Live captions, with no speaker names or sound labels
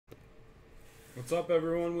What's up,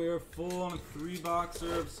 everyone? We are full on a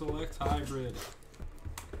 3-boxer of Select Hybrid.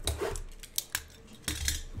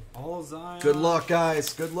 All Zion. Good luck,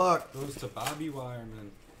 guys. Good luck. Goes to Bobby Wireman.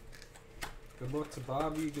 Good luck to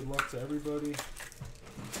Bobby. Good luck to everybody.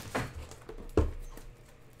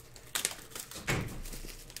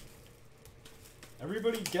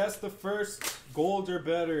 Everybody guess the first gold or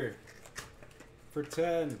better for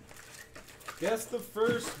 10. Guess the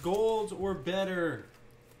first gold or better.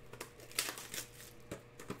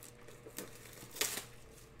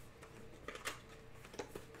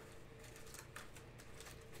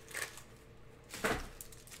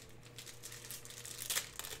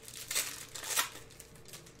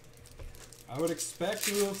 I would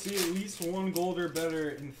expect we will see at least one gold or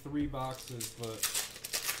better in 3 boxes, but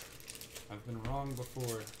I've been wrong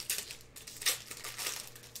before.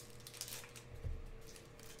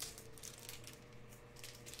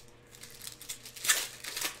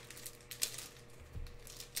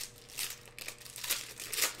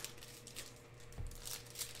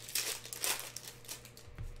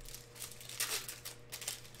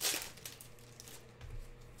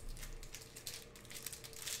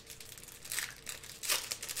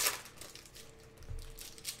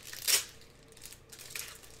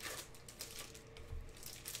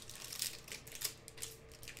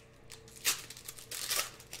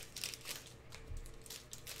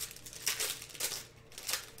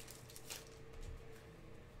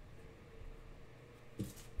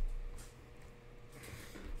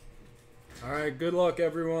 Alright, good luck,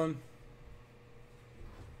 everyone.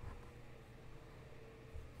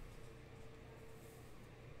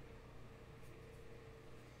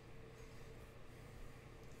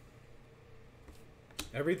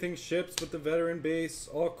 Everything ships with the veteran base,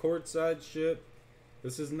 all courtside ship.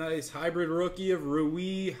 This is nice. Hybrid rookie of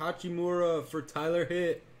Rui Hachimura for Tyler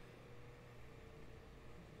Hitt.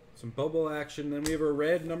 Some bubble action. Then we have a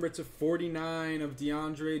red number to 49 of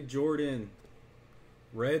DeAndre Jordan.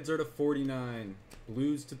 Reds are to 49.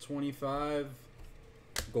 Blues to 25.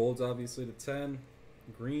 Golds obviously to 10.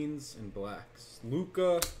 Greens and blacks.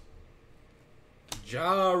 Luka.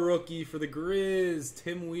 Ja rookie for the Grizz.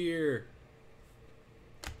 Tim Weir.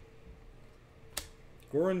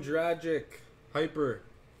 Goran Dragic. Hyper.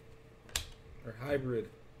 Or hybrid.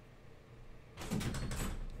 I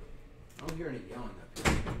don't hear any yelling up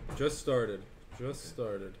here. Just started. Just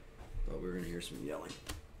started. Thought we were going to hear some yelling.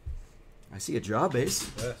 I see a jaw base.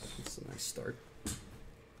 Yes. That's a nice start.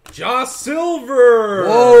 Ja Silver!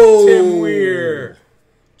 Whoa! Tim Weir.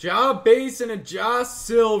 Ja base and a Ja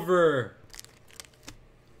Silver.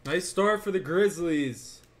 Nice start for the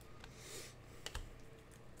Grizzlies.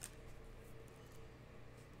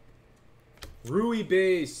 Rui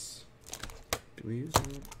base. Do we use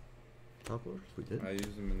top orders? We did. I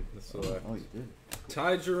use them in the select. Oh, you did.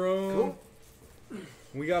 Ty Jerome. Cool.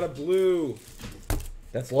 We got a blue.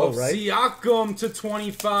 That's low, Of right? Siakam to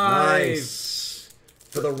 25. Nice.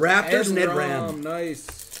 For the Raptors and Ed Ram. Nice.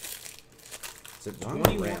 Is it Ram or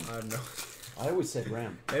 21. Ram? I don't know. I always said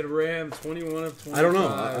Ram. Ed Ram, 21 of 25. I don't know.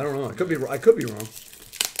 I don't know. I could be wrong.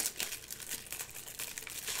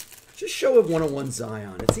 Just show a 101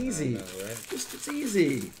 Zion. It's easy. I know, right? It's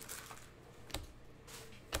easy.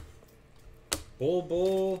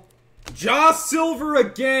 Bull. Ja Silver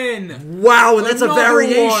again. Wow, and that's Another a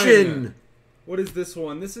variation. one. What is this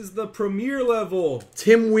one? This is the premier level.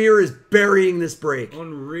 Tim Weir is burying this break.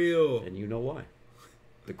 Unreal. And you know why?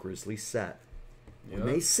 The Grizzlies sat. When Yep.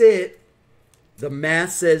 they sit, the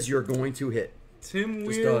math says you're going to hit. Tim Just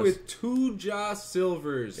Weir does. with 2 Ja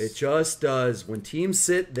Silvers. It just does. When teams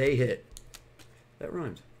sit, they hit. That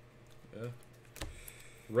rhymed. Yeah.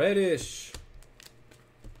 Reddish.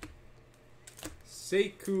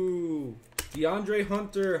 Sekou. DeAndre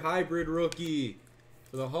Hunter, hybrid rookie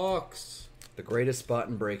for the Hawks. The greatest spot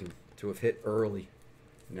in breaking to have hit early.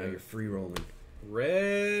 Now Yeah. you're free rolling.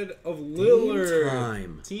 Red of Lillard.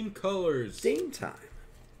 Time. Team colors. Dame time.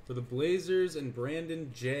 For the Blazers and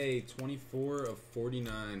Brandon J, 24 of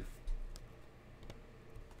 49.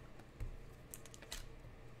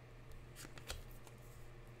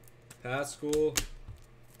 Pascal.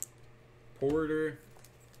 Porter.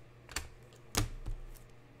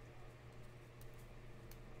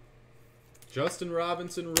 Justin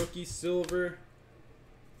Robinson, rookie silver.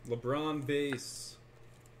 LeBron base.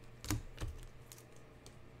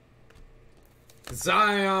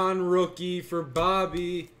 Zion rookie for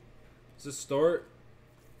Bobby. It's a start.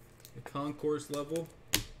 The concourse level.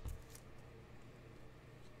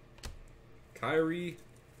 Kyrie.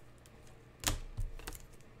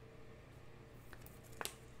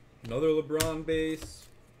 Another LeBron base.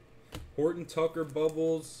 Horton Tucker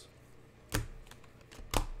bubbles.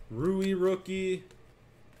 Rui rookie.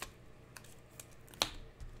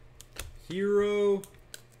 Hero.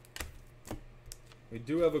 We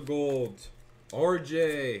do have a gold.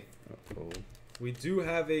 RJ. Uh-oh. We do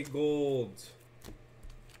have a gold.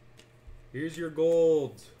 Here's your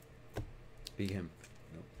gold. Be him.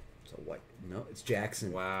 No, it's a white. No, it's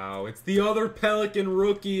Jackson. Wow, it's the other Pelican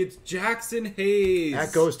rookie. It's Jackson Hayes.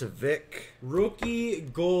 That goes to Vic. Rookie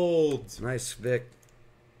gold. Nice, Vic.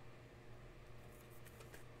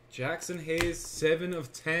 Jackson Hayes, 7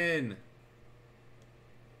 of 10.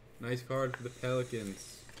 Nice card for the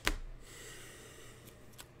Pelicans.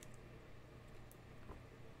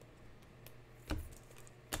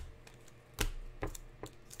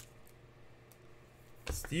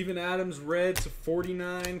 Steven Adams, red to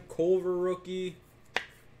 49. Culver, rookie.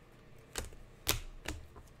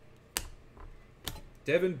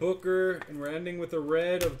 Devin Booker, and we're ending with a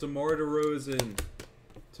red of DeMar DeRozan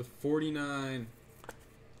to 49.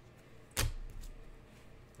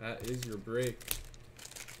 That is your break.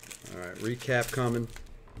 All right, recap coming.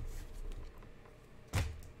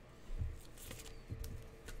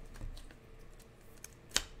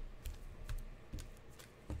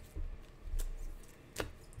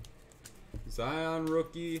 Zion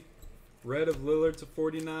rookie, red of Lillard to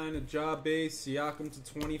 49, a Ja base, Siakam to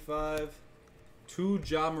 25, 2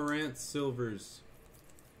 Ja Morant silvers.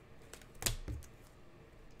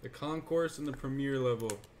 The concourse and the premier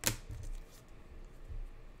level.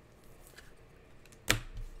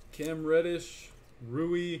 Cam Reddish,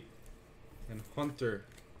 Rui, and Hunter.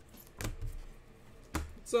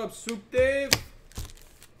 What's up, Soup Dave?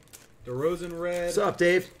 DeRozan red. What's up,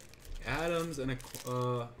 Dave? Adams and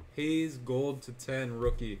a Hayes gold to 10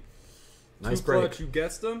 rookie. Nice Two break. clutch, you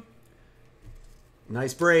guessed them?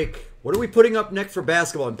 Nice break. What are we putting up next for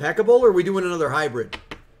basketball? Impeccable, or are we doing another hybrid?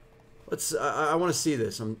 Let's. I want to see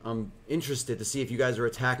this. I'm interested to see if you guys are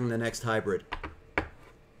attacking the next hybrid.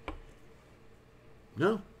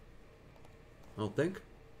 No, I don't think.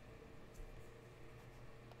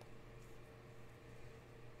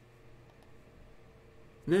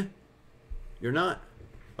 Nah, you're not.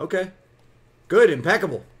 Okay, good.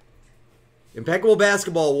 Impeccable. Impeccable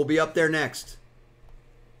basketball will be up there next.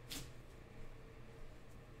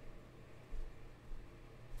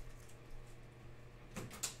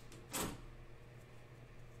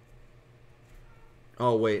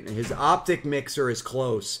 Oh, wait. His optic mixer is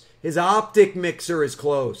close. His optic mixer is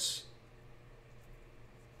close.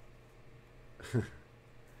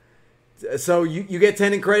 So you get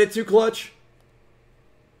 10 in credit too, Clutch?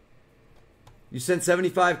 You sent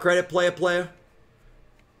 75 credit, player.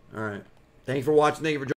 All right. Thank you for watching. Thank you for joining.